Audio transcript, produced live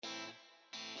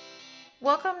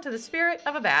Welcome to the Spirit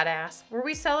of a Badass, where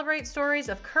we celebrate stories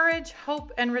of courage,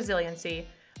 hope, and resiliency.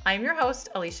 I'm your host,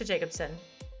 Alicia Jacobson.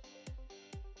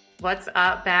 What's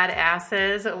up,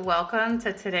 badasses? Welcome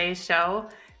to today's show.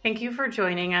 Thank you for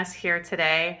joining us here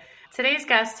today. Today's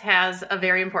guest has a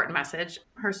very important message.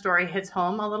 Her story hits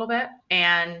home a little bit,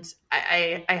 and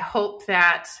I hope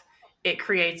that it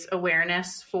creates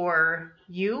awareness for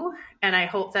you, and I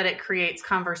hope that it creates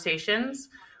conversations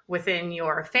within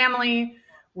your family,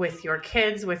 with your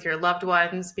kids, with your loved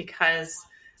ones, because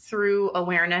through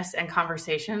awareness and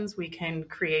conversations, we can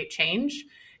create change.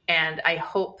 And I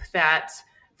hope that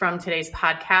from today's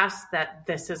podcast, that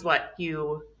this is what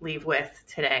you leave with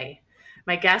today.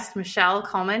 My guest, Michelle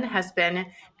Kullman, has been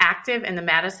active in the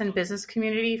Madison business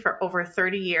community for over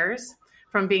 30 years,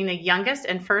 from being the youngest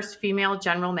and first female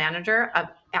general manager of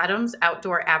Adams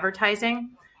Outdoor Advertising,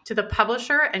 to the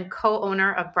publisher and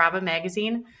co-owner of Brava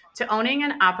Magazine, to owning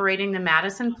and operating the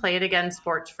Madison Play It Again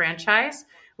sports franchise,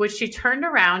 which she turned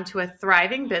around to a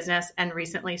thriving business and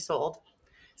recently sold.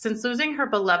 Since losing her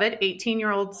beloved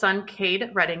 18-year-old son, Cade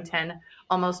Reddington,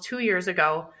 almost 2 years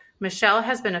ago, Michelle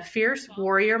has been a fierce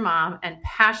warrior mom and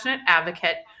passionate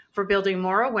advocate for building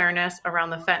more awareness around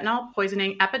the fentanyl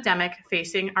poisoning epidemic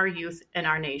facing our youth in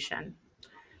our nation.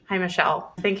 Hi,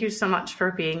 Michelle. Thank you so much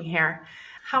for being here.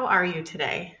 How are you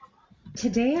today?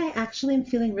 Today, I actually am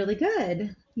feeling really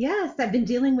good. Yes, I've been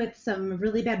dealing with some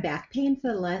really bad back pain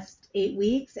for the last 8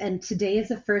 weeks, and today is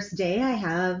the first day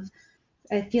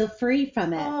I feel free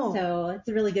from it. So it's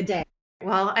a really good day.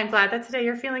 Well, I'm glad that today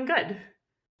you're feeling good.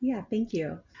 Yeah, thank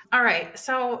you. All right.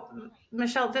 So,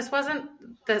 Michelle, this wasn't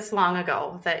this long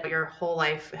ago that your whole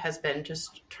life has been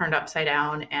just turned upside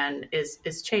down and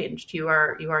is changed. You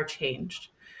are changed.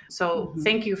 So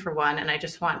Thank you for one. And I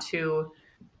just want to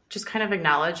just kind of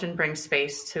acknowledge and bring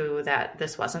space to that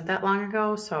this wasn't that long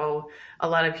ago. So a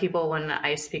lot of people, when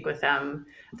I speak with them,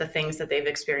 the things that they've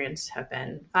experienced have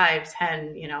been 5,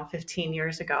 10, 15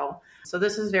 years ago. So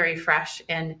this is very fresh.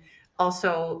 And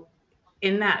also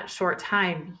in that short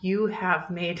time, you have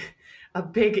made a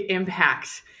big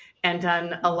impact and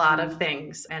done a lot of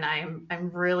things. And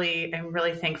I'm really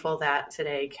thankful that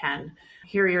today can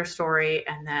hear your story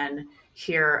and then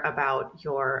hear about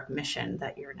your mission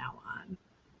that you're now on.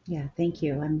 Yeah, thank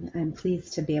you. I'm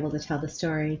pleased to be able to tell the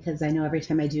story because I know every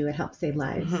time I do, it helps save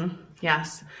lives.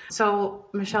 Yes. So,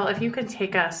 Michelle, if you could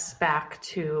take us back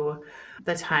to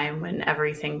the time when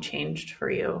everything changed for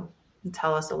you and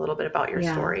tell us a little bit about your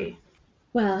story.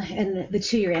 Well, and the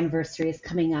 2-year anniversary is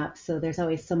coming up, so there's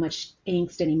always so much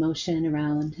angst and emotion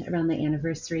around the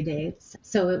anniversary dates.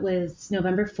 So it was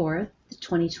November 4th,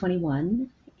 2021,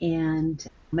 and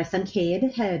my son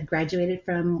Cade had graduated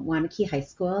from Wanakee High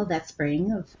School that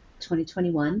spring of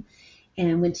 2021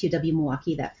 and went to UW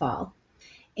Milwaukee that fall.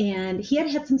 And he had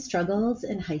had some struggles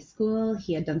in high school.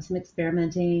 He had done some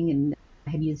experimenting and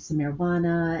had used some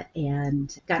marijuana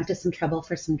and got into some trouble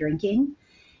for some drinking.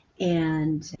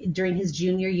 And during his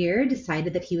junior year,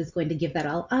 decided that he was going to give that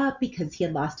all up because he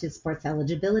had lost his sports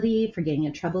eligibility for getting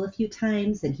in trouble a few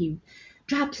times. And he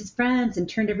dropped his friends and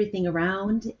turned everything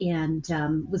around and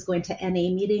was going to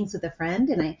NA meetings with a friend.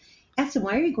 And I asked him,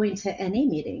 why are you going to NA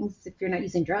meetings if you're not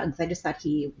using drugs? I just thought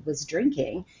he was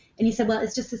drinking. And he said, well,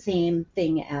 it's just the same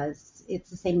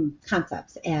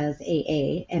concepts as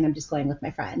AA. And I'm just going with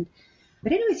my friend.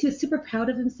 But anyways, he was super proud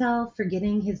of himself for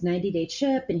getting his 90-day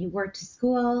chip, and he worked to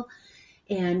school.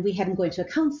 And we had him going to a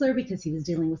counselor because he was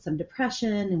dealing with some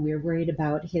depression, and we were worried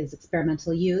about his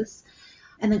experimental use.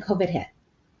 And then COVID hit,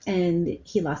 and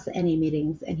he lost the NA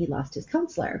meetings, and he lost his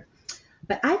counselor.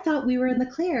 But I thought we were in the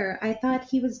clear. I thought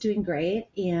he was doing great.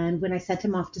 And when I sent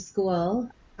him off to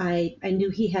school, I knew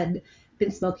he had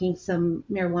been smoking some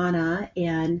marijuana,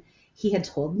 and he had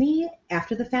told me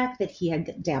after the fact that he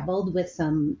had dabbled with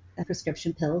some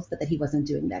prescription pills, but that he wasn't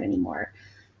doing that anymore.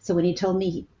 So when he told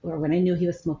me, or when I knew he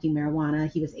was smoking marijuana,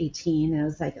 he was 18, and I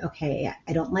was like, okay,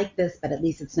 I don't like this, but at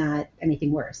least it's not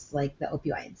anything worse, like the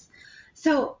opioids.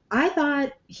 So I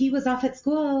thought he was off at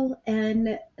school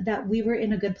and that we were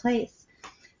in a good place.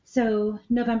 So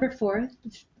November 4th,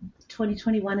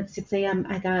 2021 at 6 a.m.,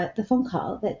 I got the phone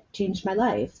call that changed my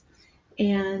life.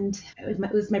 And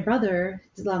it was my brother.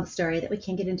 It's a long story that we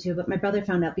can't get into, but my brother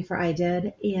found out before I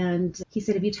did. And he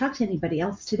said, have you talked to anybody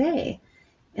else today?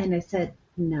 And I said,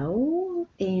 no.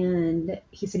 And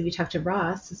he said, have you talked to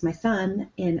Ross, who's my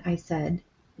son? And I said,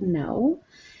 no.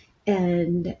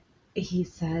 And he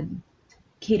said,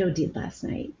 Kate OD'd last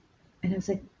night. And I was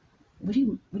like, what do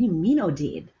you mean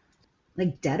OD'd?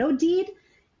 Like dead OD'd?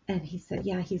 And he said,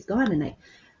 yeah, he's gone. And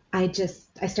I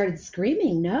started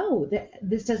screaming, no,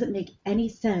 this doesn't make any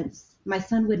sense. my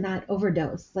son would not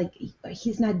overdose. Like,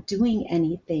 he's not doing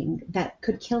anything that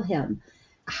could kill him.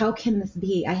 How can this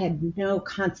be? I had no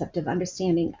concept of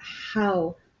understanding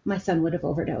how my son would have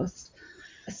overdosed.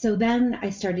 So then I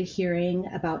started hearing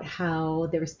about how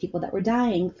there was people that were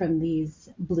dying from these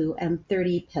blue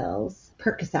M30 pills,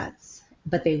 Percocets,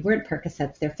 but they weren't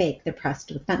Percocets, they're fake, they're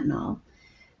pressed with fentanyl.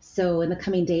 So in the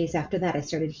coming days after that, I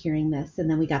started hearing this, and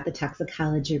then we got the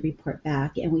toxicology report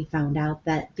back, and we found out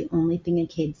that the only thing in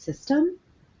Cade's system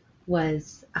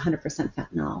was 100%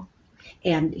 fentanyl.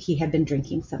 And he had been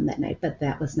drinking some that night, but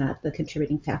that was not the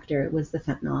contributing factor. It was the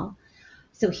fentanyl.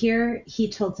 So here he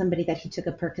told somebody that he took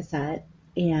a Percocet,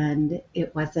 and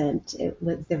there was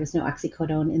no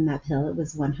oxycodone in that pill. It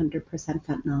was 100%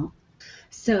 fentanyl.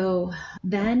 So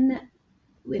then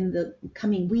in the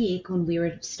coming week, when we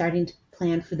were starting to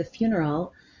plan for the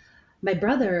funeral, my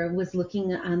brother was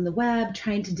looking on the web,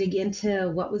 trying to dig into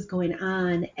what was going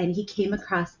on, and he came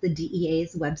across the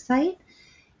DEA's website.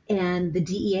 And the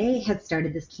DEA had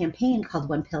started this campaign called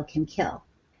One Pill Can Kill.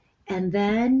 And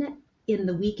then in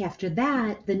the week after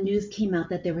that, the news came out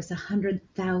that there was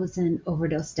 100,000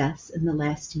 overdose deaths in the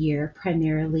last year,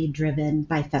 primarily driven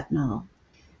by fentanyl.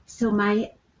 So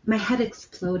my head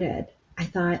exploded. I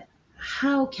thought,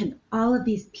 how can all of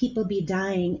these people be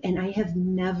dying? And I have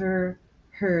never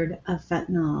heard of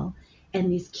fentanyl.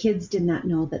 And these kids did not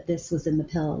know that this was in the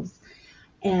pills.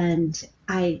 And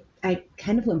I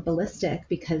kind of went ballistic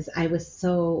because I was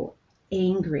so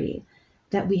angry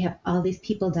that we have all these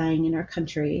people dying in our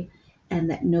country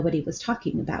and that nobody was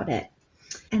talking about it.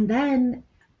 And then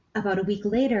about a week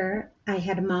later, I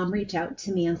had a mom reach out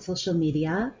to me on social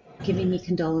media, giving me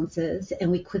condolences,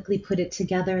 and we quickly put it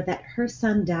together that her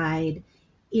son died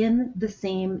in the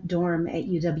same dorm at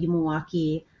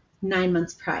UW-Milwaukee 9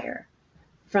 months prior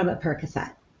from a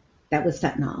Percocet that was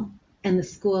fentanyl. And the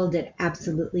school did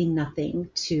absolutely nothing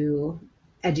to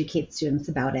educate students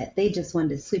about it. They just wanted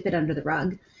to sweep it under the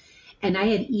rug. And I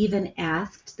had even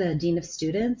asked the dean of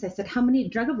students, I said, how many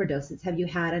drug overdoses have you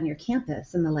had on your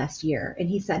campus in the last year? And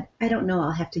he said, I don't know,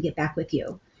 I'll have to get back with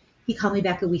you. He called me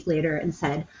back a week later and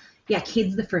said, yeah,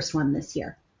 Cade's the first one this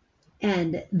year.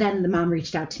 And then the mom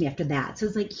reached out to me after that. So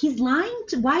it's like, he's lying.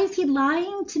 Why is he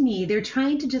lying to me? They're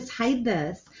trying to just hide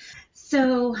this.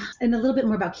 So, and a little bit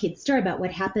more about Cade's story, about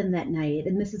what happened that night.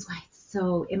 And this is why it's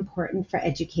so important for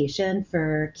education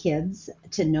for kids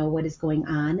to know what is going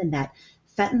on, and that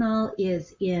fentanyl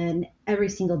is in every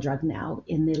single drug now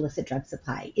in the illicit drug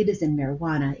supply. It is in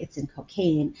marijuana, it's in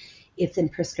cocaine, it's in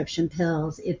prescription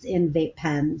pills, it's in vape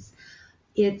pens.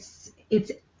 It's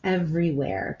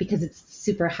everywhere because it's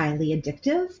super highly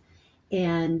addictive,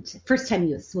 and first time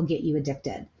use will get you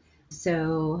addicted.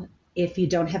 So if you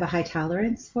don't have a high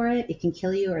tolerance for it, it can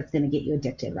kill you, or it's going to get you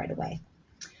addicted right away.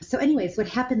 So anyways, what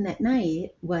happened that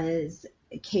night was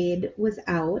Cade was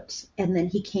out, and then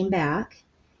he came back,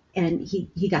 and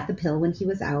he got the pill when he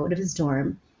was out of his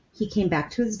dorm. He came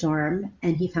back to his dorm,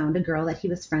 and he found a girl that he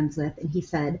was friends with, and he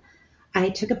said, I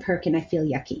took a perk and I feel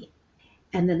yucky.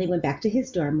 And then they went back to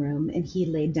his dorm room, and he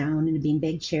laid down in a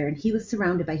beanbag chair, and he was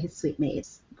surrounded by his suite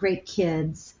mates, great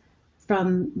kids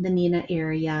from the Neenah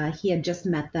area. He had just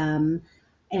met them,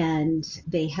 and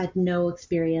they had no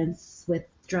experience with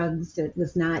drugs. It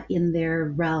was not in their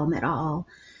realm at all.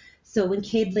 So when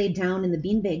Cade laid down in the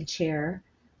beanbag chair,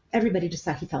 everybody just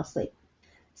thought he fell asleep.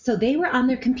 So they were on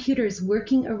their computers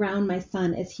working around my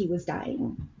son as he was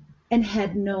dying and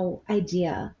had no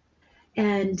idea.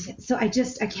 And so I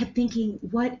kept thinking,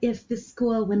 what if the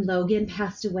school, when Logan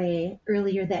passed away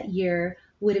earlier that year,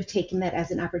 would have taken that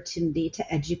as an opportunity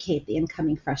to educate the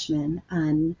incoming freshmen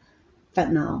on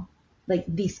fentanyl? Like,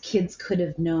 these kids could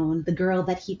have known, the girl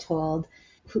that he told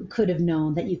who could have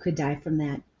known that you could die from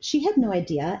that. She had no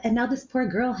idea. And now this poor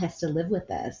girl has to live with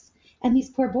this. And these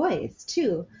poor boys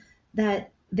too,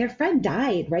 that their friend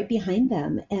died right behind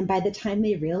them. And by the time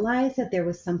they realized that there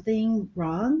was something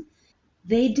wrong,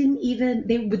 they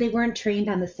weren't trained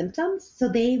on the symptoms. So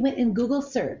they went and Google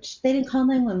searched. They didn't call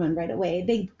 911 right away.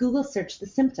 They Google searched the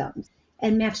symptoms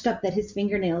and matched up that his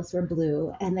fingernails were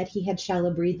blue and that he had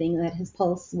shallow breathing, that his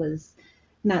pulse was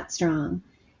not strong.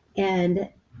 And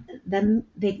then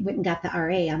they went and got the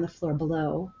RA on the floor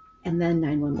below, and then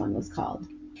 911 was called.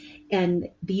 And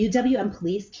the UWM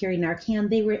police carry Narcan.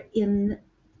 They were in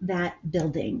that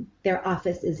building. Their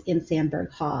office is in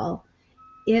Sandberg Hall.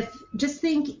 Just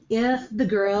think, if the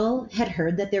girl had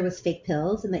heard that there was fake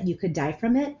pills and that you could die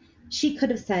from it, she could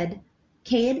have said,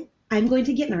 Cade, I'm going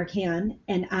to get Narcan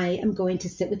and I am going to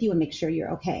sit with you and make sure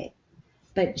you're okay.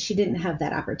 But she didn't have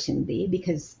that opportunity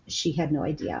because she had no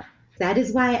idea. That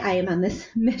is why I am on this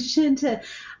mission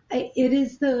it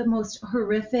is the most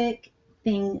horrific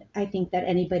thing I think that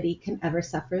anybody can ever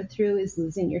suffer through is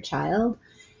losing your child.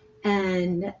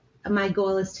 And my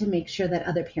goal is to make sure that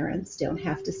other parents don't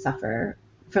have to suffer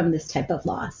from this type of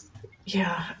loss.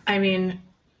 Yeah. I mean,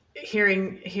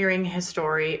 hearing his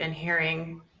story and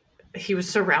hearing he was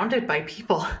surrounded by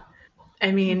people.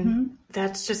 I mean, Mm-hmm.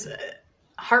 that's just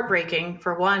heartbreaking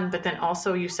for one, but then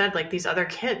also you said like these other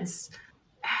kids,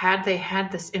 had they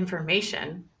had this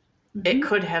information, it Mm-hmm.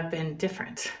 could have been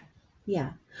different.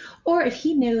 Yeah. Or if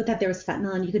he knew that there was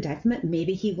fentanyl and you could die from it,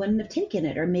 maybe he wouldn't have taken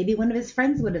it. Or maybe one of his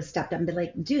friends would have stepped up and been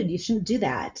like, dude, you shouldn't do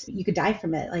that. You could die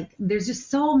from it. Like, there's just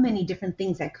so many different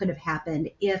things that could have happened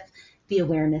if the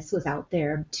awareness was out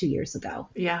there 2 years ago.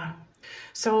 Yeah.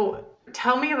 So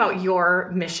tell me about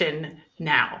your mission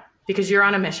now, because you're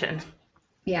on a mission.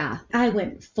 Yeah, I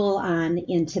went full on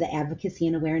into the advocacy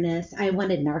and awareness. I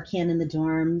wanted Narcan in the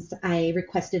dorms. I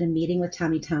requested a meeting with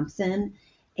Tommy Thompson,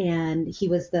 and he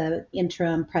was the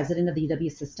interim president of the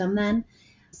UW system then.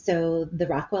 So the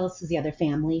Rockwells was the other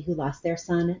family who lost their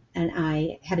son, and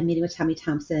I had a meeting with Tommy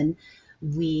Thompson.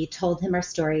 We told him our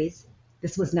stories.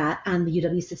 This was not on the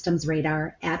UW system's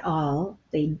radar at all.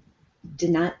 They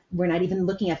were not even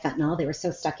looking at fentanyl. They were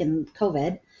so stuck in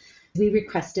COVID. We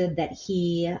requested that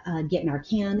he get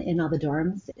Narcan in all the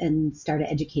dorms and start an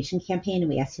education campaign, and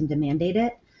we asked him to mandate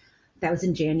it. That was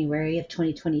in January of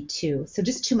 2022. So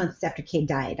just 2 months after Cade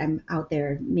died, I'm out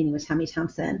there meeting with Tommy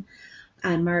Thompson.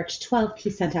 On March 12th, he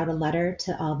sent out a letter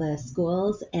to all the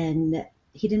schools, and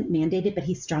he didn't mandate it, but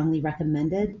he strongly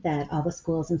recommended that all the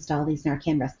schools install these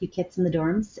Narcan rescue kits in the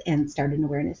dorms and start an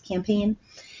awareness campaign.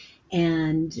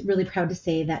 And really proud to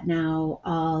say that now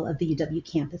all of the UW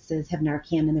campuses have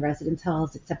Narcan in the residence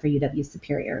halls except for UW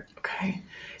Superior. Okay.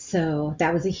 So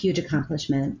that was a huge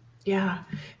accomplishment. Yeah.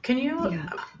 Can you, Yeah.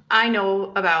 I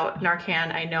know about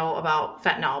Narcan, I know about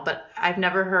fentanyl, but I've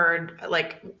never heard,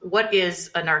 like, what is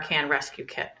a Narcan rescue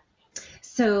kit?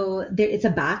 So it's a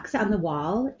box on the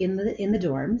wall in the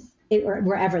dorms. Or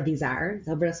wherever these are,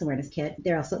 the overdose awareness kit.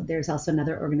 There's also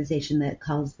another organization that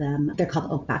calls them. They're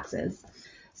called oak boxes.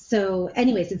 So,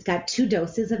 anyways, it's got 2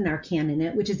 doses of Narcan in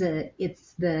it, which is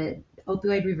it's the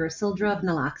opioid reversal drug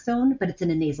naloxone, but it's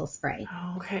in a nasal spray.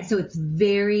 Oh, okay. So it's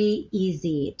very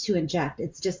easy to inject.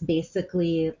 It's just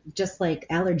basically just like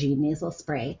allergy nasal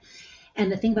spray.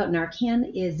 And the thing about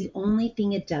Narcan is the only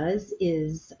thing it does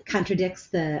is contradicts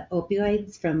the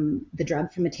opioids from the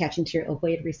drug from attaching to your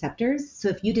opioid receptors. So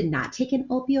if you did not take an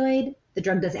opioid, the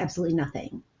drug does absolutely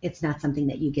nothing. It's not something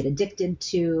that you get addicted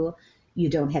to. You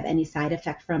don't have any side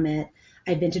effect from it.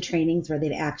 I've been to trainings where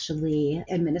they've actually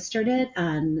administered it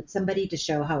on somebody to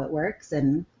show how it works.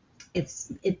 And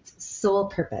its sole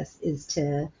purpose is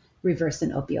to reverse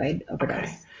an opioid overdose.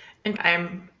 Okay. And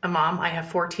I'm a mom. I have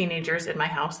 4 teenagers in my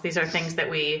house. These are things that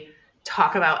we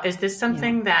talk about. Is this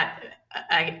something that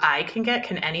I can get?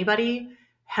 Can anybody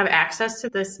have access to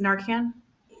this Narcan?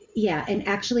 Yeah, and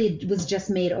actually it was just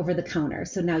made over the counter.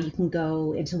 So now you can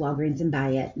go into Walgreens and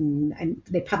buy it, and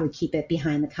they probably keep it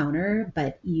behind the counter,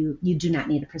 but you do not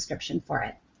need a prescription for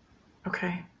it.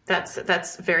 Okay.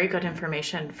 That's very good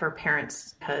information for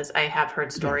parents, because I have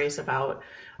heard stories about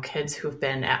kids who've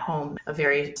been at home, a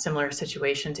very similar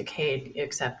situation to Cade,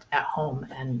 except at home,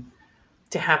 and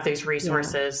to have these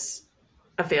resources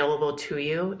available to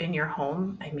you in your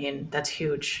home. I mean, that's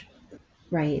huge.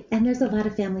 Right. And there's a lot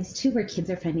of families too where kids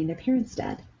are finding their parents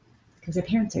dead because their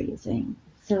parents are using.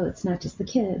 So it's not just the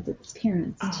kids, it's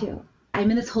parents too.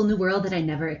 I'm in this whole new world that I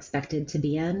never expected to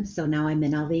be in. So now I'm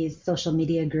in all these social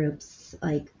media groups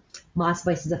like Lost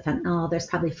Voices of Fentanyl. There's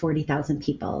probably 40,000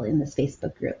 people in this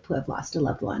Facebook group who have lost a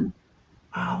loved one.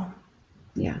 Wow.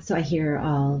 Yeah. So I hear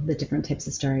all the different types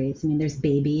of stories. I mean, there's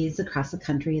babies across the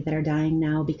country that are dying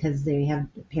now because they have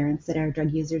parents that are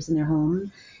drug users in their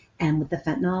home. And with the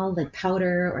fentanyl, like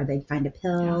powder, or they find a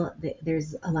pill,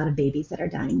 there's a lot of babies that are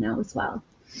dying now as well.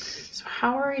 So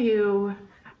how are you?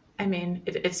 I mean,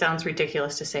 it sounds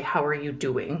ridiculous to say, how are you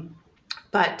doing?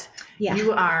 But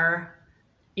you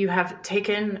have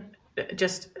taken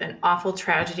just an awful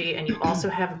tragedy and you also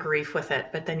have grief with it,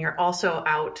 but then you're also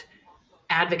out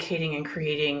advocating and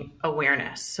creating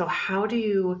awareness. So how do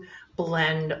you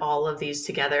blend all of these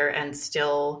together and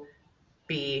still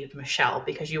be Michelle?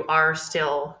 Because you are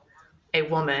still a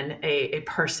woman, a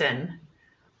person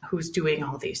who's doing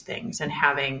all these things and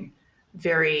having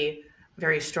very,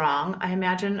 very strong, I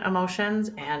imagine, emotions.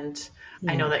 And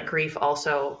I know that grief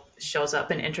also shows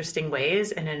up in interesting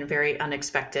ways and in very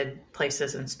unexpected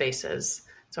places and spaces.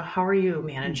 So how are you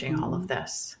managing all of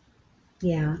this?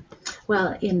 Yeah.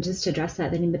 Well, and just to address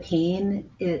that, I mean, the pain,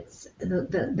 it's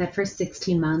that first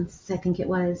 16 months, I think it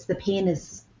was, the pain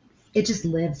is It just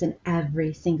lives in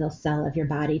every single cell of your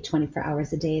body 24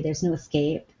 hours a day. There's no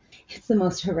escape. It's the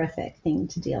most horrific thing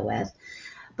to deal with.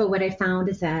 But what I found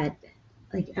is that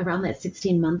like around that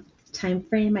 16-month time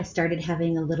frame, I started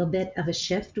having a little bit of a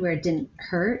shift where it didn't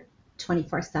hurt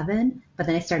 24/7, but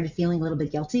then I started feeling a little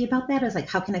bit guilty about that. I was like,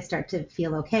 how can I start to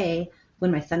feel okay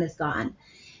when my son is gone?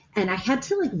 And I had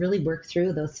to like really work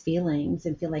through those feelings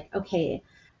and feel like, okay,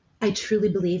 I truly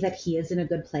believe that he is in a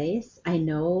good place. I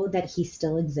know that he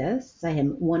still exists. I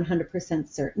am 100%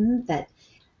 certain that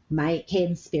my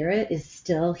Cade's spirit is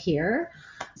still here.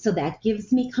 So that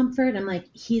gives me comfort. I'm like,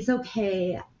 he's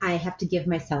okay. I have to give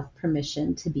myself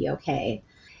permission to be okay.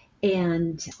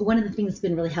 And one of the things that's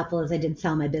been really helpful is I did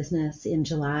sell my business in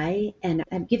July, and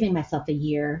I'm giving myself a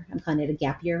year, I'm calling it a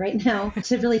gap year right now,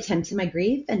 to really tend to my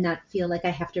grief and not feel like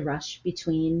I have to rush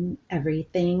between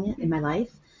everything in my life.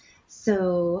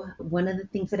 So one of the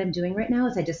things that I'm doing right now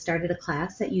is I just started a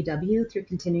class at UW through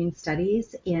continuing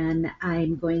studies, and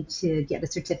I'm going to get a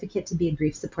certificate to be a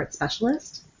grief support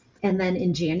specialist. And then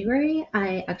in January,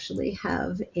 I actually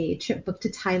have a trip booked to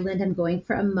Thailand. I'm going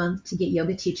for a month to get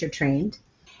yoga teacher trained.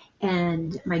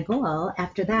 And my goal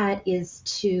after that is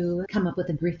to come up with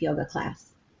a grief yoga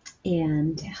class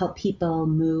and help people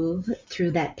move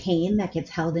through that pain that gets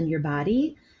held in your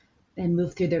body and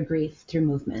move through their grief through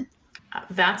movement.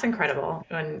 That's incredible.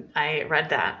 When I read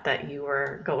that you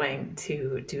were going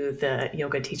to do the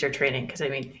yoga teacher training, because I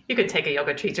mean, you could take a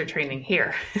yoga teacher training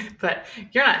here, but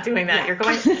you're not doing that. Yeah. You're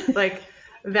going like,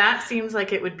 that seems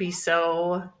like it would be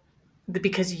so,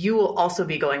 because you will also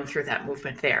be going through that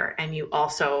movement there. And you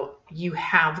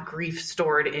have grief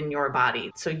stored in your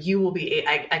body. So you will be,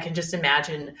 I can just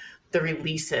imagine the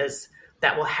releases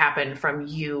that will happen from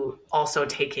you also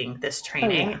taking this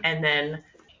training. Oh, yeah. And then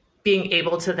being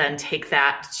able to then take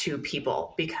that to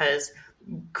people, because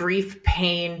grief,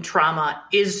 pain, trauma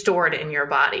is stored in your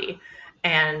body.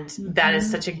 And that is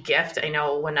such a gift. I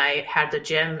know when I had the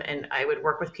gym and I would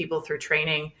work with people through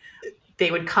training,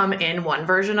 they would come in one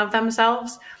version of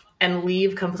themselves and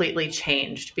leave completely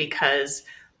changed, because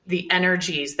the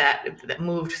energies that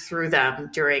moved through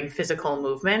them during physical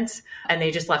movement, and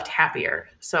they just left happier.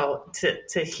 So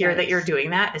to hear that you're doing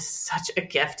that is such a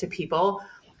gift to people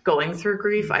going through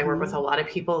grief. I work with a lot of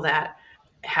people that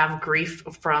have grief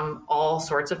from all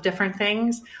sorts of different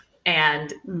things.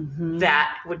 And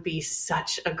that would be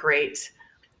such a great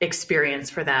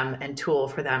experience for them and tool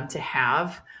for them to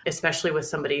have, especially with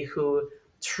somebody who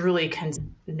truly can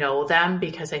know them.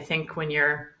 Because I think when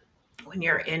you're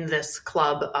in this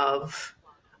club of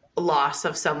loss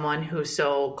of someone who's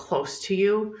so close to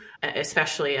you,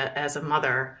 especially as a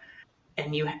mother,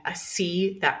 and you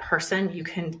see that person,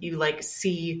 you like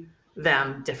see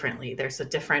them differently. There's a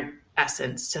different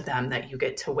essence to them that you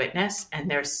get to witness. And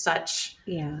there's just,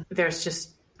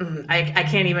 I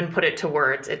can't even put it to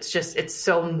words. It's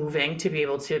so moving to be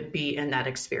able to be in that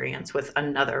experience with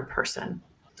another person.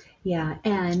 Yeah.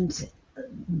 And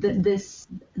this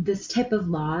type of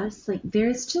loss, like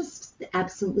there's just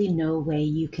absolutely no way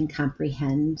you can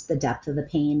comprehend the depth of the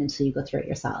pain until you go through it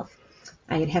yourself.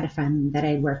 I had a friend that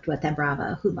I worked with at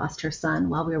Brava who lost her son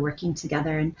while we were working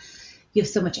together, and you have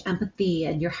so much empathy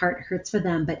and your heart hurts for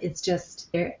them, but it's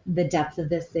just the depth of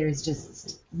this, there's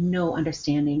just no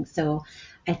understanding. So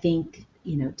I think,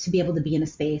 to be able to be in a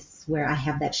space where I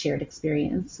have that shared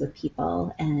experience with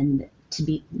people and to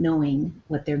be knowing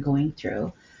what they're going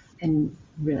through and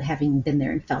really having been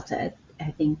there and felt it,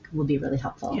 I think will be really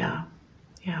helpful. Yeah.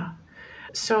 Yeah.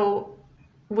 So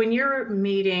when you're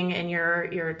meeting and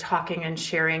you're talking and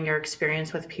sharing your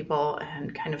experience with people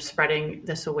and kind of spreading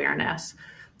this awareness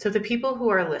to the people who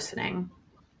are listening,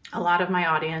 a lot of my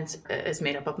audience is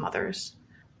made up of mothers.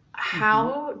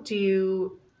 How do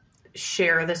you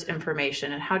share this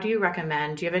information, and how do you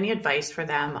recommend, do you have any advice for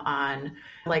them on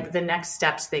like the next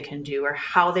steps they can do, or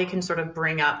how they can sort of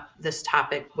bring up this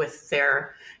topic with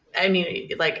their, I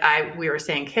mean, like we were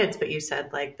saying kids, but you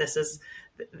said like,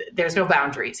 there's no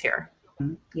boundaries here.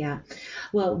 Yeah.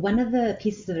 Well, one of the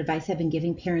pieces of advice I've been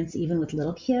giving parents, even with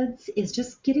little kids, is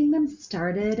just getting them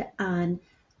started on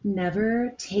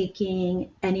never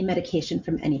taking any medication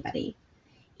from anybody.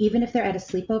 Even if they're at a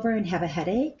sleepover and have a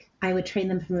headache, I would train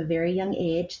them from a very young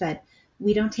age that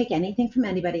we don't take anything from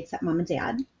anybody except mom and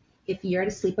dad. If you're at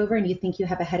a sleepover and you think you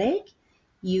have a headache,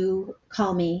 you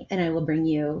call me and I will bring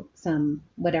you some,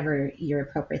 whatever your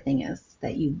appropriate thing is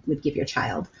that you would give your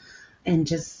child. And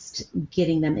just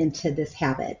getting them into this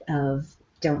habit of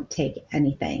don't take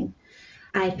anything.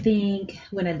 I think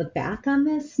when I look back on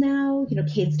this now,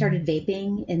 Cade started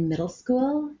vaping in middle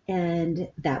school, and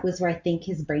that was where I think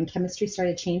his brain chemistry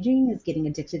started changing, is getting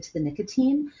addicted to the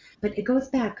nicotine. But it goes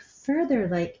back further,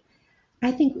 like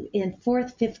I think in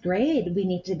fourth, fifth grade, we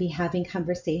need to be having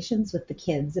conversations with the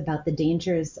kids about the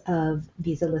dangers of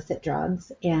these illicit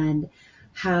drugs and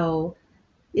how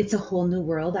it's a whole new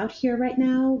world out here right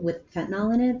now with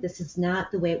fentanyl in it. This is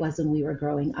not the way it was when we were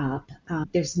growing up.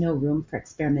 There's no room for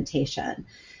experimentation.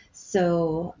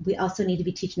 So we also need to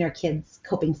be teaching our kids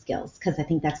coping skills because I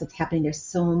think that's what's happening. There's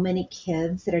so many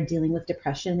kids that are dealing with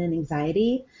depression and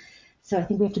anxiety. So I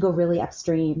think we have to go really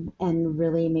upstream and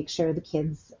really make sure the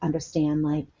kids understand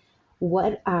like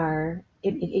what are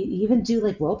even do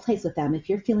like role plays with them. If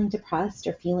you're feeling depressed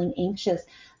or feeling anxious,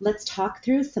 let's talk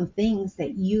through some things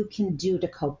that you can do to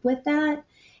cope with that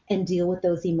and deal with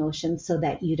those emotions so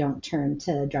that you don't turn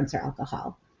to drugs or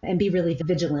alcohol, and be really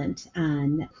vigilant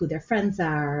on who their friends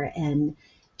are and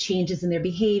changes in their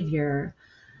behavior.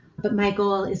 But my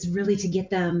goal is really to get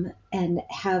them and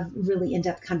have really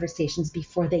in-depth conversations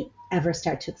before they ever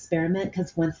start to experiment,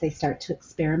 because once they start to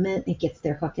experiment, it gets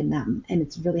their hook in them and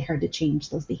it's really hard to change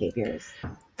those behaviors.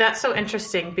 That's so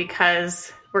interesting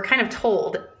because we're kind of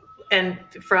told, and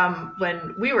from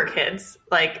when we were kids,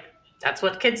 like that's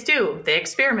what kids do. They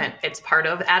experiment. It's part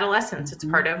of adolescence. It's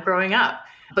part of growing up.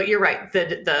 But you're right.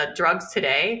 The drugs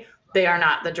today, they are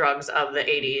not the drugs of the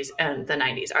 80s and the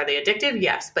 90s. Are they addictive?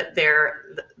 Yes. But there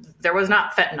was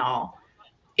not fentanyl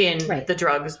in the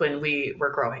drugs when we were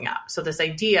growing up. So this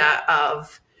idea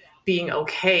of being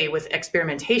okay with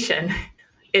experimentation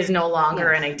is no longer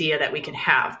an idea that we can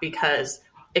have, because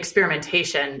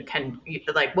experimentation can,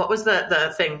 like, what was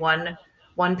the thing?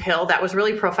 One pill that was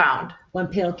really profound. One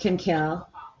pill can kill.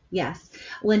 Yes.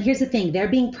 Well, and here's the thing. They're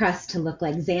being pressed to look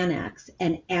like Xanax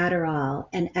and Adderall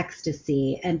and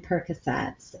ecstasy and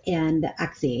Percocets and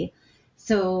Oxy.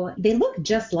 So they look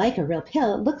just like a real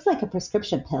pill. It looks like a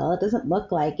prescription pill. It doesn't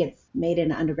look like it's made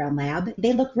in an underground lab.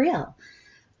 They look real.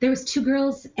 There was 2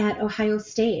 girls at Ohio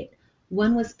State.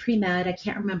 One was pre-med. I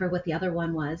can't remember what the other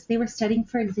one was. They were studying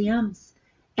for exams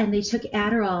and they took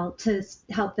Adderall to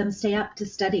help them stay up to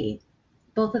study.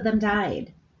 Both of them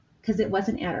died because it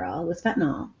wasn't Adderall, it was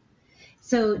fentanyl.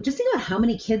 So just think about how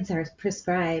many kids are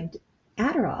prescribed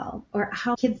Adderall, or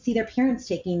how kids see their parents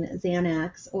taking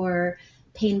Xanax or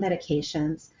pain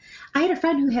medications. I had a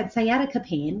friend who had sciatica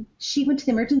pain. She went to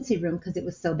the emergency room because it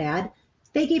was so bad.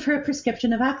 They gave her a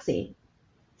prescription of Oxy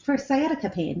for sciatica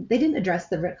pain. They didn't address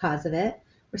the root cause of it.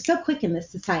 We're so quick in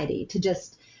this society to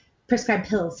just prescribe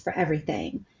pills for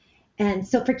everything. And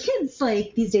so for kids,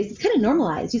 like these days, it's kind of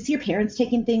normalized. You see your parents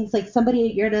taking things, like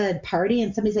you're at a party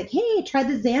and somebody's like, hey, try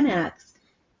the Xanax.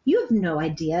 You have no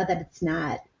idea that it's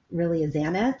not really a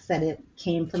Xanax, that it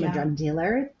came from a drug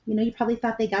dealer. You probably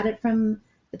thought they got it from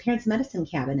the parents' medicine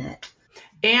cabinet.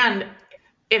 And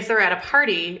if they're at a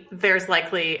party, there's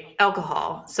likely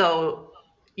alcohol. So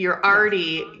your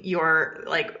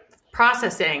like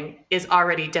processing is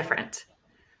already different.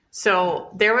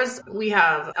 So we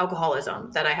have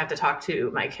alcoholism that I have to talk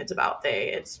to my kids about.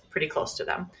 It's pretty close to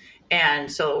them.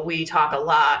 And so we talk a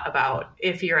lot about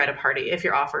if you're at a party, if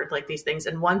you're offered like these things.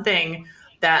 And one thing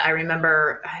that I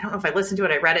remember, I don't know if I listened to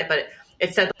it, I read it, but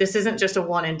it said this isn't just a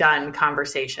one and done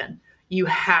conversation. You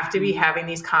have to be having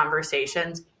these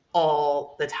conversations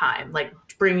all the time, like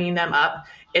bringing them up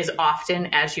as often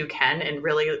as you can and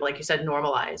really, like you said,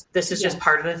 normalize. This is just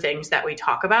part of the things that we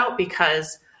talk about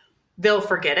because they'll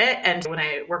forget it. And when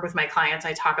I work with my clients,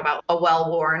 I talk about a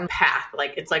well-worn path.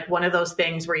 Like it's like one of those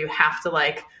things where you have to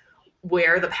like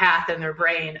wear the path in their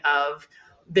brain of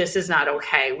this is not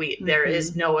okay. There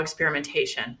is no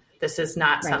experimentation. This is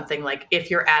not something like if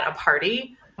you're at a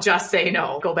party, just say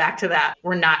no. Go back to that.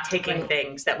 We're not taking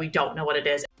things that we don't know what it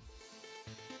is.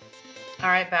 All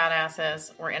right,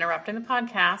 badasses, we're interrupting the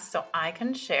podcast so I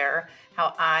can share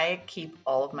how I keep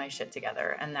all of my shit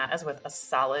together, and that is with a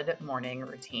solid morning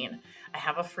routine. I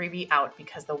have a freebie out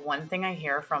because the one thing I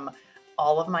hear from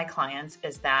all of my clients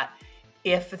is that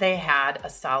if they had a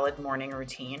solid morning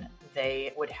routine,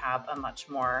 they would have a much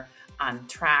more on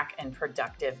track and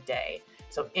productive day.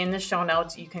 So in the show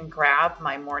notes, you can grab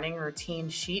my morning routine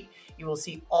sheet. You will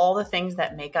see all the things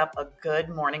that make up a good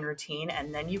morning routine,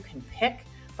 and then you can pick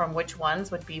from which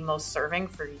ones would be most serving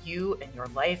for you and your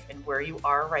life and where you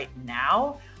are right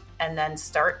now, and then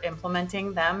start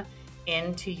implementing them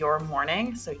into your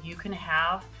morning so you can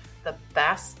have the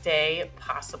best day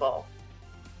possible.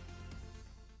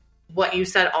 What you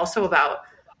said also about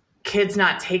kids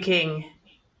not taking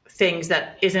things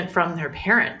that isn't from their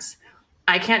parents.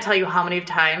 I can't tell you how many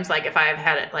times, like if I've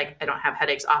had it, like I don't have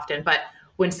headaches often, but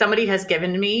when somebody has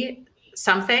given me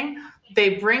something,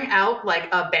 they bring out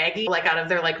like a baggie, like out of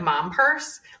their like mom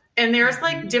purse. And there's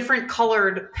like different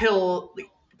colored pills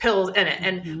in it.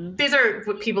 And these are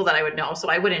people that I would know. So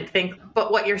I wouldn't think, but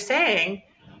what you're saying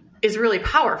is really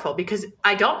powerful because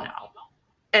I don't know.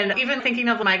 And even thinking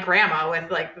of my grandma with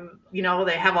like,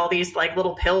 they have all these like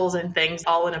little pills and things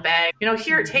all in a bag,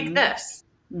 here, take this.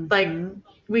 Like,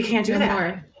 we can't do No that.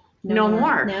 more. No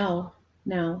more.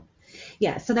 No.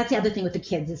 Yeah. So that's the other thing with the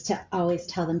kids is to always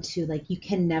tell them to, like, you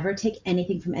can never take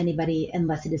anything from anybody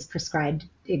unless it is prescribed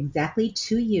exactly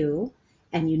to you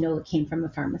and it came from a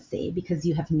pharmacy, because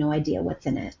you have no idea what's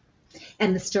in it.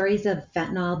 And the stories of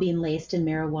fentanyl being laced in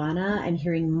marijuana, I'm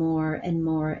hearing more and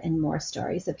more and more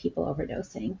stories of people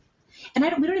overdosing. And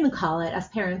we don't even call it, as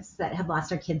parents that have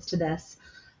lost our kids to this,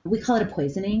 we call it a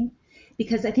poisoning.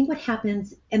 Because I think what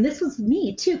happens, and this was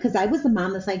me too, because I was the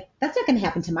mom that's like, that's not going to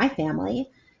happen to my family.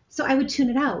 So I would tune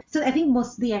it out. So I think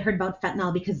mostly I heard about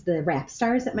fentanyl because the rap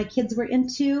stars that my kids were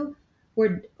into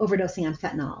were overdosing on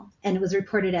fentanyl. And it was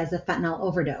reported as a fentanyl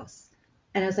overdose.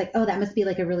 And I was like, oh, that must be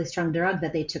like a really strong drug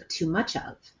that they took too much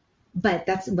of. But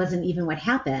that wasn't even what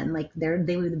happened. Like they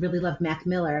really loved Mac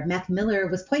Miller. Mac Miller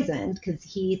was poisoned because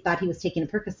he thought he was taking a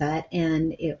Percocet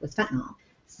and it was fentanyl.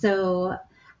 So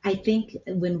I think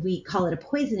when we call it a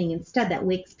poisoning instead, that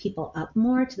wakes people up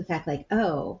more to the fact like,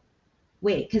 oh,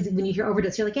 wait, because when you hear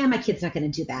overdose, you're like, yeah, my kid's not going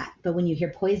to do that. But when you hear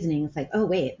poisoning, it's like, oh,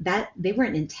 wait, that they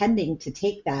weren't intending to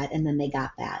take that and then they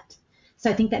got that. So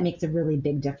I think that makes a really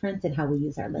big difference in how we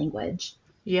use our language.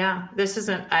 Yeah, this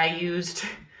isn't, I used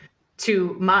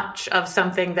too much of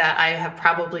something that I have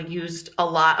probably used a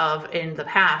lot of in the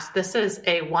past. This is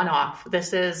a one-off.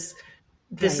 This is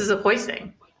a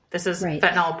poisoning. This is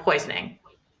fentanyl poisoning.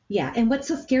 Yeah. And what's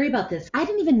so scary about this, I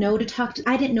didn't even know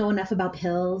I didn't know enough about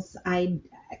pills. I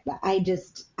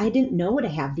didn't know to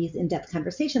have these in-depth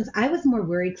conversations. I was more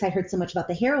worried because I heard so much about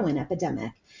the heroin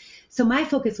epidemic. So my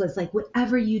focus was like,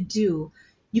 whatever you do,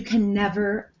 you can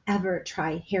never, ever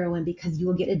try heroin because you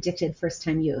will get addicted first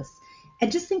time use. And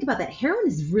just think about that. Heroin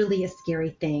is really a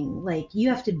scary thing. Like you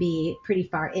have to be pretty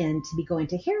far in to be going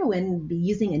to heroin, be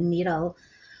using a needle.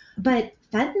 But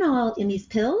fentanyl in these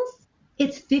pills,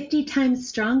 it's 50 times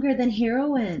stronger than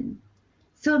heroin.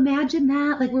 So imagine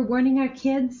that, like we're warning our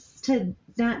kids to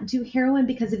not do heroin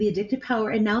because of the addictive power.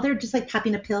 And now they're just like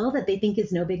popping a pill that they think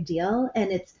is no big deal.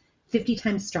 And it's 50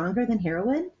 times stronger than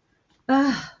heroin.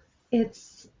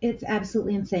 It's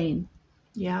absolutely insane.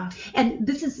 Yeah. And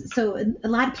so a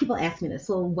lot of people ask me this,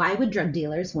 well, why would drug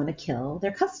dealers want to kill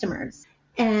their customers?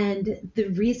 And the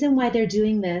reason why they're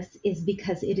doing this is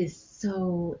because it is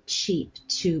so cheap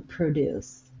to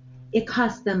produce. It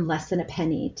costs them less than a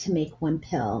penny to make one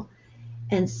pill.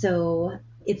 And so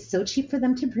it's so cheap for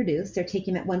them to produce. They're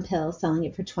taking that one pill, selling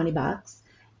it for $20.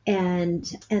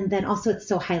 And then also it's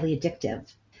so highly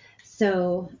addictive.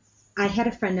 So I had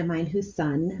a friend of mine whose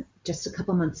son, just a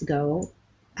couple months ago,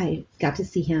 I got to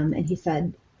see him and he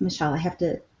said, Michelle, I have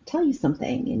to tell you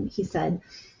something. And he said,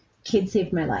 Cade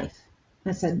saved my life.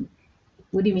 I said,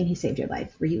 what do you mean he saved your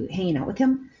life? Were you hanging out with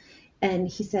him? And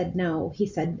he said, no. He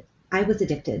said, I was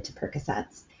addicted to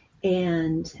Percocets.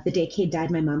 And the day Cade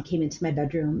died, my mom came into my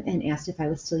bedroom and asked if I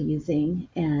was still using.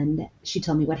 And she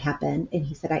told me what happened. And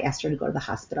he said, I asked her to go to the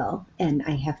hospital and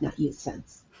I have not used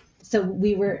since. So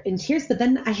we were in tears, but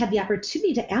then I had the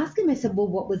opportunity to ask him. I said, well,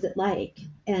 what was it like?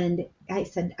 And I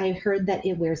said, I heard that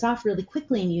it wears off really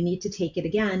quickly and you need to take it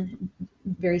again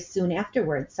very soon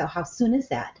afterwards. So how soon is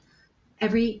that?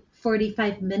 Every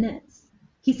 45 minutes.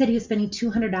 He said he was spending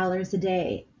 $200 a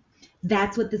day.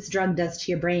 That's what this drug does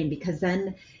to your brain, because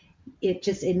then it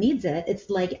needs it. It's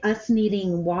like us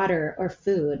needing water or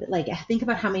food. Like think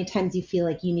about how many times you feel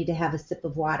like you need to have a sip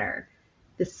of water.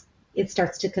 It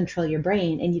starts to control your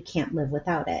brain and you can't live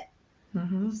without it.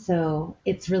 Mm-hmm. So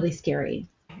it's really scary.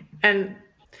 And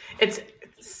it's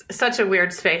such a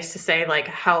weird space to say like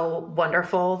how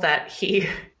wonderful that he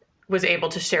was able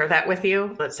to share that with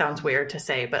you. That sounds weird to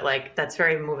say, but like that's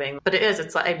very moving. But it is.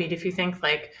 It's like, I mean, if you think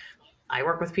like I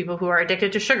work with people who are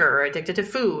addicted to sugar or addicted to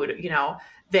food,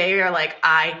 they are like,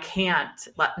 I can't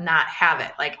not have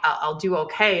it. Like I'll do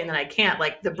okay. And then I can't.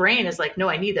 Like the brain is like, no,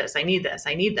 I need this. I need this.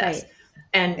 I need this. Right.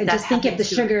 And just think if the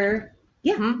sugar,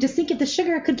 just think if the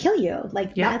sugar could kill you.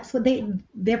 Like that's what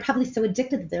they're probably so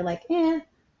addicted that they're like, I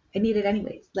need it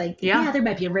anyways. Like, there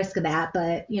might be a risk of that,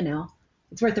 but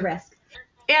it's worth the risk.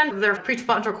 And their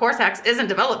prefrontal cortex isn't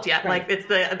developed yet. Right. Like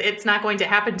it's not going to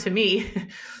happen to me,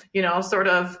 sort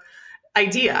of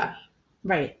idea.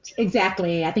 Right.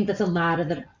 Exactly. I think that's a lot of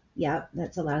the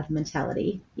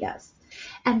mentality. Yes.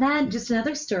 And then just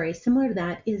another story similar to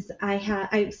that is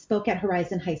I spoke at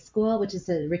Horizon High School, which is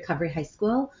a recovery high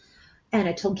school. And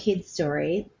I told Cade's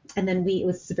story. And then it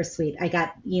was super sweet. I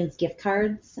got Ian's gift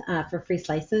cards for free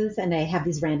slices, and I have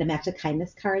these random act of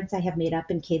kindness cards I have made up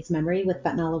in Cade's memory with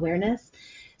fentanyl awareness.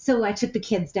 So I took the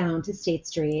kids down to State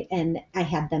Street and I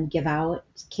had them give out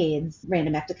Cade's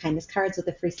random act of kindness cards with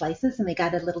the free slices, and they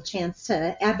got a little chance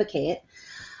to advocate.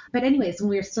 But anyways, when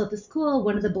we were still at the school,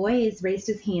 one of the boys raised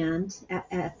his hand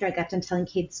after I got done telling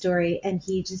Cade's story, and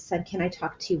he just said, "Can I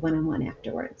talk to you one-on-one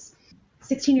afterwards?"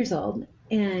 16 years old.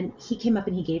 And he came up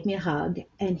and he gave me a hug,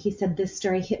 and he said, "This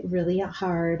story hit really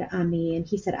hard on me." And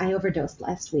he said, "I overdosed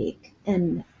last week,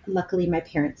 and luckily my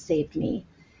parents saved me."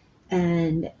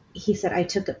 And he said, "I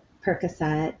took a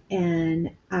Percocet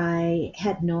and I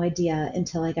had no idea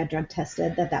until I got drug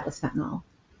tested that that was fentanyl."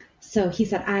 So he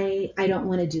said, I don't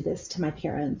want to do this to my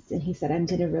parents. And he said, "I'm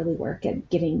going to really work at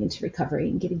getting into recovery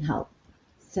and getting help."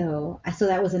 So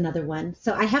that was another one.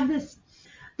 So I have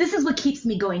this is what keeps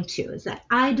me going too, is that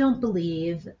I don't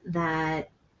believe that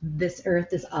this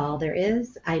earth is all there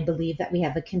is. I believe that we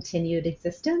have a continued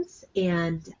existence.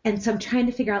 And so I'm trying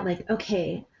to figure out, like,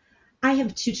 okay, I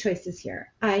have two choices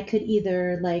here. I could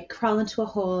either like crawl into a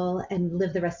hole and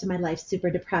live the rest of my life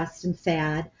super depressed and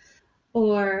sad,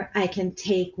 or I can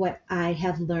take what I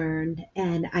have learned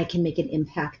and I can make an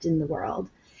impact in the world.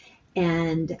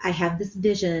 And I have this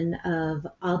vision of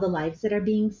all the lives that are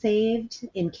being saved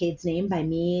in Cade's name by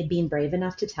me being brave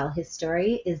enough to tell his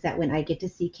story, is that when I get to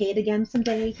see Cade again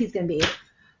someday, he's going to be,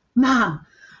 "Mom,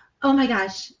 oh my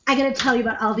gosh, I got to tell you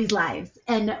about all these lives."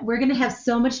 And we're going to have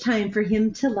so much time for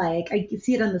him to, like, I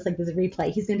see it on this, like, this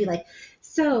replay. He's going to be like,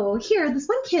 "So here, this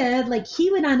one kid, like,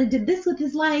 he went on and did this with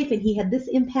his life and he had this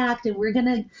impact." And we're going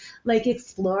to, like,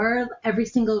 explore every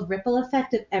single ripple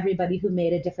effect of everybody who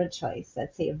made a different choice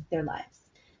that saved their lives.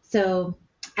 So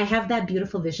I have that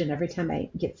beautiful vision every time I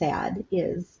get sad,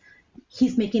 is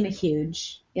he's making a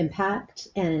huge impact,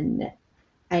 and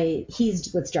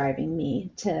he's what's driving me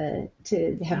to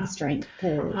have the strength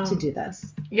to do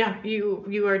this. Yeah,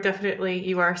 you are definitely,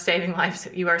 you are saving lives.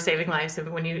 You are saving lives.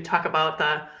 And when you talk about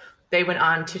they went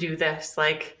on to do this,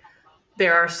 like,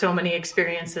 there are so many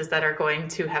experiences that are going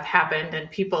to have happened and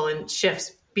people and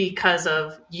shifts because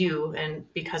of you and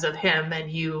because of him and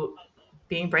you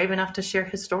being brave enough to share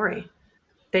his story.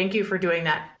 Thank you for doing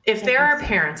that. If there are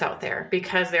parents out there,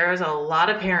 because there is a lot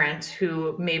of parents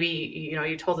who maybe,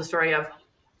 you told the story of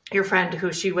your friend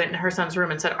who she went in her son's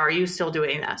room and said, "Are you still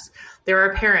doing this?" There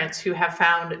are parents who have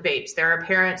found vapes. There are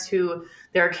parents who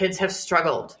their kids have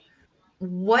struggled.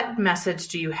 What message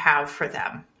do you have for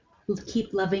them?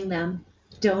 Keep loving them.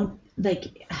 Don't,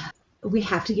 like, we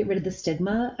have to get rid of the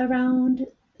stigma around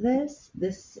this.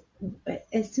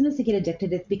 As soon as they get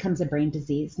addicted, it becomes a brain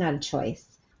disease, not a choice.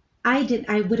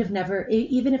 I would have never,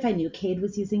 even if I knew Cade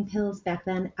was using pills back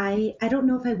then, I don't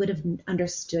know if I would have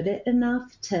understood it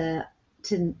enough to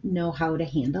know how to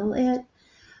handle it.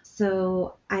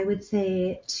 So I would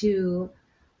say to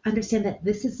understand that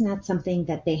this is not something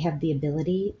that they have the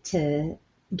ability to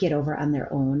get over on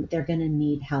their own. They're going to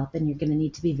need help, and you're going to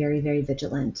need to be very, very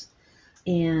vigilant.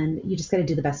 And you just got to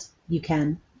do the best you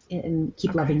can and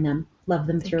keep loving them, love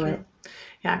them through it.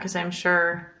 Yeah, because I'm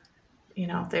sure,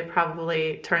 they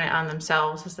probably turn it on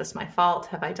themselves. Is this my fault?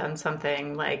 Have I done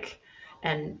something?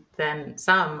 And then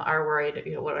some are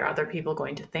worried, what are other people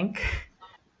going to think?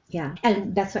 Yeah.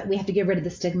 And that's why we have to get rid of the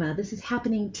stigma. This is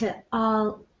happening to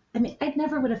all. I mean, I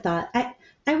never would have thought.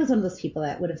 I was one of those people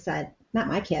that would have said, "Not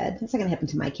my kid. It's not going to happen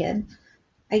to my kid."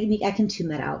 I can tune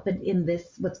that out. But in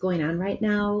this, what's going on right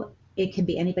now, it could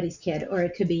be anybody's kid, or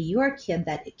it could be your kid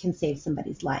that can save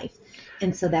somebody's life.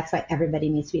 And so that's why everybody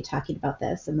needs to be talking about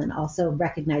this. And then also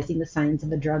recognizing the signs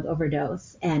of a drug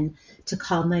overdose and to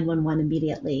call 911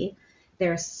 immediately.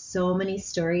 There are so many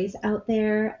stories out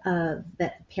there of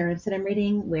that parents that I'm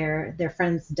reading where their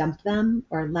friends dumped them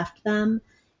or left them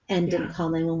and didn't call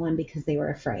 911 because they were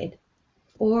afraid.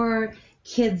 Or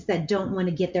kids that don't want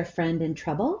to get their friend in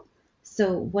trouble.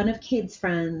 So one of Cade's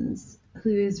friends, who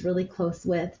he was really close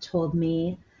with, told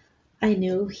me, I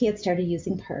knew he had started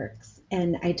using perks,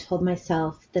 and I told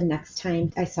myself the next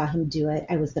time I saw him do it,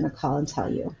 I was going to call and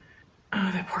tell you.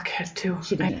 Oh, that poor kid too.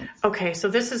 Okay, so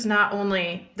this is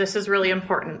really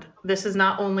important. This is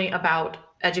not only about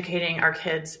educating our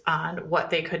kids on what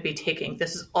they could be taking.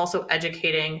 This is also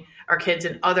educating our kids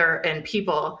and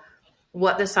people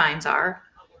what the signs are,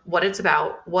 what it's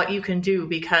about, what you can do,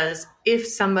 because if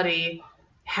somebody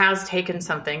has taken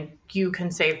something, you can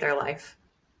save their life.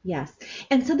 Yes.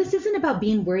 And so this isn't about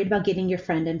being worried about getting your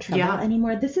friend in trouble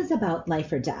anymore. This is about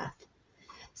life or death.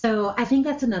 So I think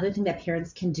that's another thing that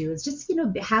parents can do, is just,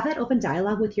 have that open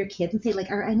dialogue with your kids and say,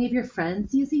 like, are any of your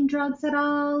friends using drugs at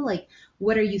all? Like,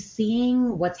 what are you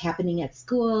seeing? What's happening at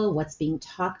school? What's being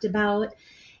talked about?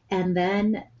 And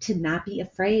then to not be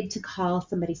afraid to call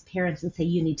somebody's parents and say,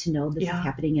 you need to know this is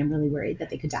happening. I'm really worried that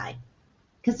they could die.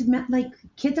 Because like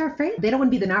kids are afraid. They don't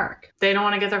want to be the narc. They don't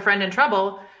want to get their friend in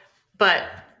trouble, but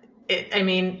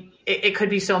it could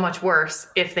be so much worse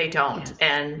if they don't.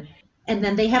 Yes. And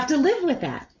then they have to live with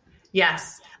that.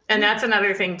 Yes. And that's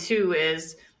another thing too,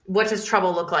 is what does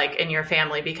trouble look like in your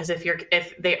family? Because if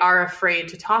they are afraid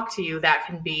to talk to you, that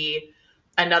can be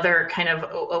another kind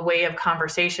of a way of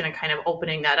conversation and kind of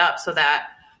opening that up so that,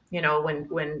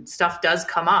 when stuff does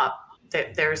come up,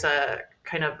 that there's a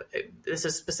kind of, this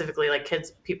is specifically like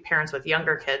parents with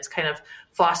younger kids, kind of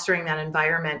fostering that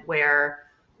environment where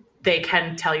they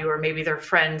can tell you, or maybe their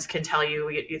friends can tell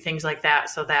you things like that,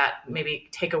 so that maybe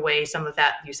take away some of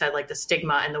that, you said, like the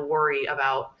stigma and the worry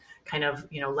about kind of,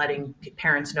 letting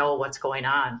parents know what's going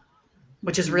on,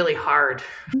 which is really hard.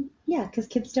 Yeah, because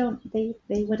kids they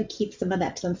want to keep some of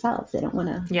that to themselves. They don't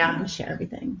want to share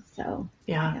everything. So,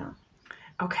 yeah.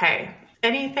 Okay.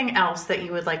 Anything else that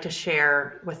you would like to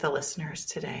share with the listeners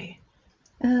today?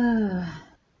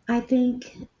 I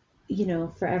think,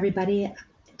 for everybody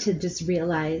to just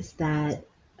realize that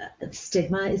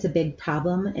stigma is a big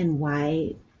problem and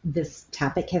why this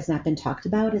topic has not been talked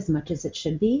about as much as it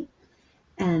should be,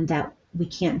 and that we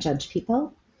can't judge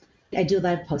people. I do a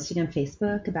lot of posting on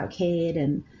Facebook about Cade,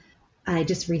 and I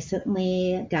just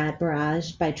recently got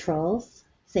barraged by trolls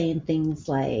saying things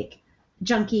like,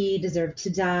 junkie, deserve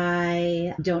to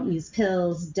die, don't use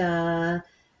pills, duh.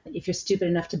 If you're stupid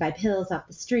enough to buy pills off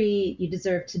the street, you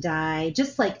deserve to die.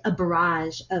 Just like a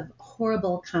barrage of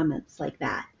horrible comments like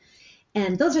that.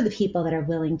 And those are the people that are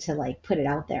willing to like put it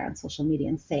out there on social media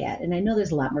and say it. And I know there's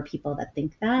a lot more people that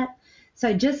think that. So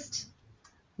I just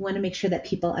want to make sure that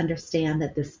people understand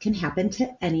that this can happen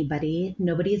to anybody.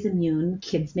 Nobody is immune.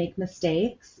 Kids make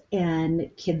mistakes and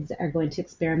kids are going to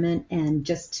experiment, and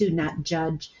just to not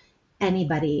judge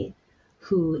anybody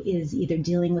who is either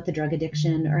dealing with a drug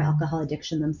addiction or alcohol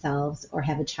addiction themselves, or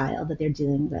have a child that they're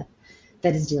dealing with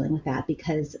that is dealing with that,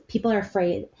 because people are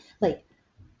afraid. Like,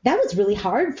 that was really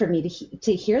hard for me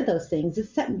to hear those things.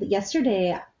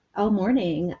 Yesterday, all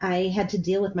morning, I had to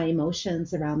deal with my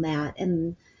emotions around that.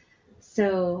 And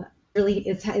so really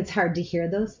it's hard to hear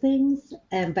those things,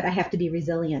 but I have to be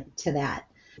resilient to that.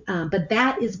 But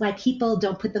that is why people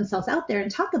don't put themselves out there and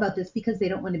talk about this, because they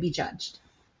don't want to be judged.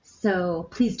 So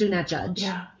please do not judge.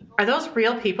 Yeah. Are those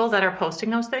real people that are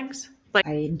posting those things? Like,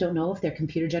 I don't know if they're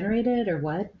computer generated or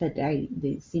what, but they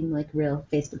seem like real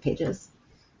Facebook pages.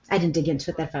 I didn't dig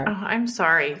into it that far. Oh, I'm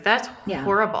sorry. That's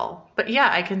horrible. But yeah,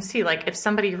 I can see, like, if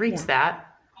somebody reads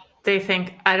that, they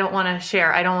think, I don't want to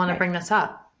share. I don't want to bring this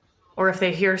up. Or if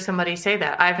they hear somebody say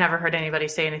that, I've never heard anybody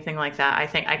say anything like that. I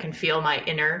think I can feel my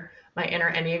inner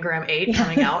Enneagram 8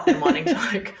 coming out and wanting to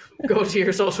like go to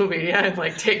your social media and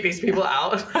like take these people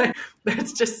out.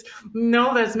 That's just,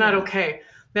 no, that's not okay.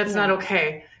 That's not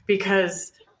okay.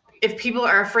 Because if people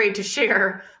are afraid to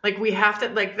share, like, we have to,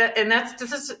 like, that, and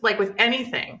this is like with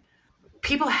anything,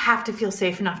 people have to feel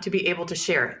safe enough to be able to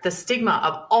share. The stigma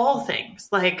of all things,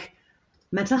 like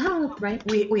mental health, right?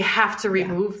 We have to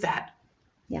remove that.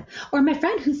 Yeah. Or my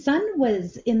friend whose son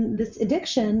was in this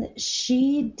addiction,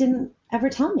 she didn't ever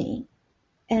tell me.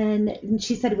 And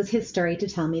she said it was his story to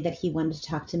tell me, that he wanted to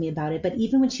talk to me about it. But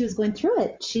even when she was going through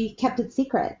it, she kept it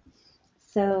secret.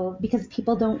 So, because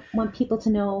people don't want people to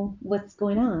know what's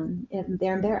going on, and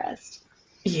they're embarrassed.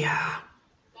 Yeah.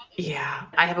 Yeah.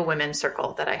 I have a women's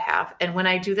circle that I have. And when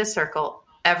I do this circle,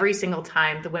 every single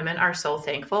time the women are so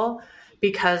thankful,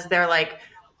 because they're like,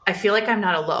 I feel like I'm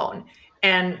not alone.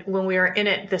 And when we were in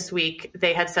it this week,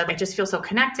 they had said, I just feel so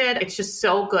connected. It's just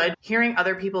so good hearing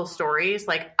other people's stories.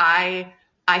 Like, I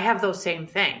have those same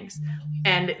things.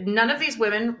 And none of these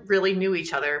women really knew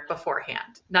each other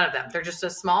beforehand. None of them. They're just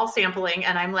a small sampling.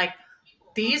 And I'm like,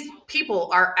 these people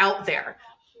are out there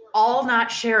all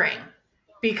not sharing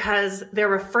because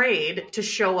they're afraid to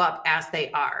show up as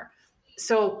they are.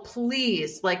 So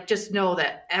please, like, just know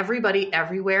that everybody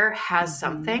everywhere has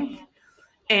something.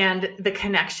 And the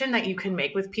connection that you can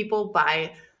make with people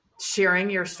by sharing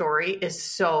your story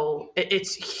is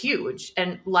it's huge.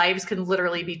 And lives can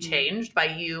literally be changed by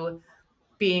you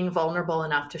being vulnerable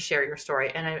enough to share your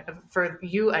story. And for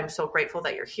you, I'm so grateful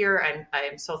that you're here.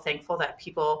 I'm so thankful that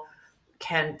people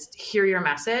can hear your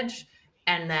message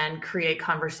and then create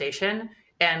conversation.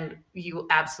 And you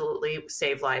absolutely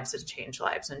save lives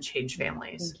and change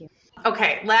families. Thank you.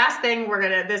 Okay, last thing,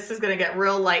 this is gonna get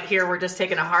real light here. We're just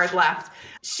taking a hard left.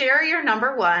 Share your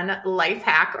number one life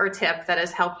hack or tip that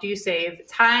has helped you save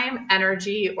time,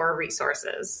 energy, or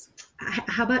resources.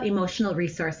 How about emotional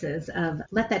resources of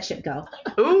let that shit go?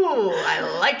 Ooh,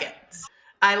 I like it.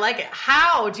 I like it.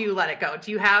 How do you let it go?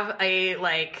 Do you have a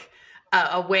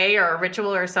way or a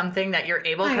ritual or something that you're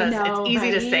able, because it's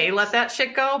easy to say let that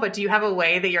shit go, but do you have a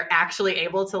way that you're actually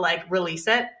able to like release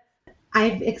it?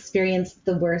 I've experienced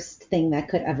the worst thing that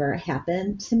could ever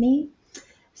happen to me.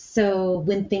 So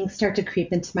when things start to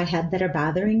creep into my head that are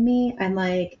bothering me, I'm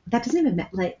like, that doesn't even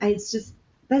like, it's just,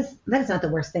 that is not the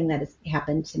worst thing that has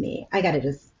happened to me. I got to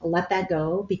just let that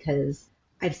go because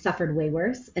I've suffered way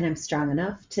worse and I'm strong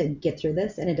enough to get through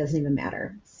this and it doesn't even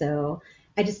matter. So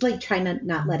I just like try to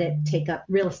not let it take up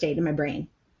real estate in my brain.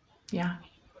 Yeah.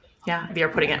 Yeah. You're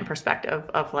putting it in perspective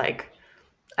of like,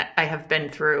 I have been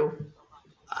through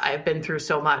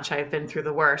so much. I've been through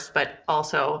the worst, but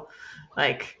also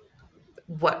like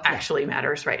what actually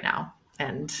matters right now.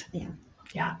 And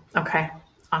yeah. Okay.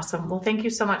 Awesome. Well, thank you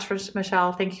so much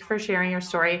Michelle. Thank you for sharing your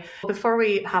story. Before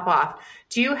we hop off,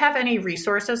 do you have any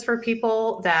resources for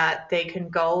people that they can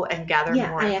go and gather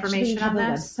more information on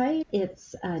this? I actually have a website.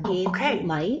 It's Cades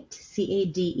Light,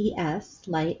 CADES,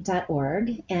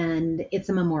 light.org. And it's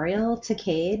a memorial to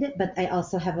Cade, but I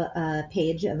also have a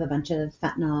page of a bunch of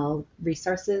fentanyl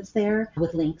resources there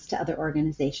with links to other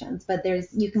organizations. But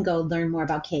you can go learn more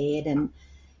about Cade and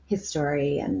his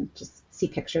story and just see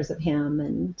pictures of him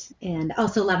and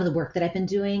also a lot of the work that I've been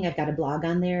doing. I've got a blog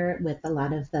on there with a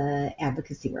lot of the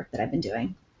advocacy work that I've been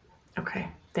doing. Okay.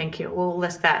 Thank you. We'll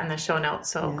list that in the show notes.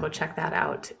 So go check that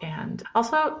out. And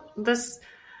also this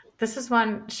is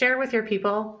one, share with your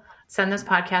people, send this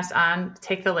podcast on,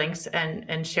 take the links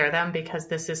and share them, because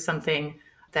this is something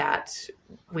that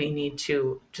we need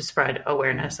to spread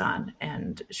awareness on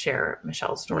and share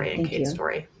Michelle's story and Kate's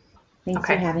story. Thanks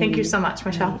for having me. Thank you so much,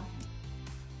 Michelle.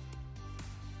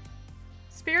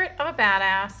 Spirit of a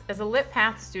Badass is a Lit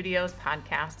Path Studios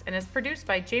podcast and is produced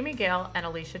by Jamie Gale and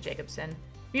Alicia Jacobson.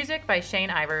 Music by Shane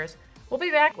Ivers. We'll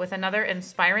be back with another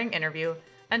inspiring interview.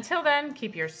 Until then,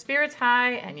 keep your spirits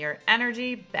high and your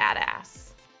energy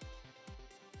badass.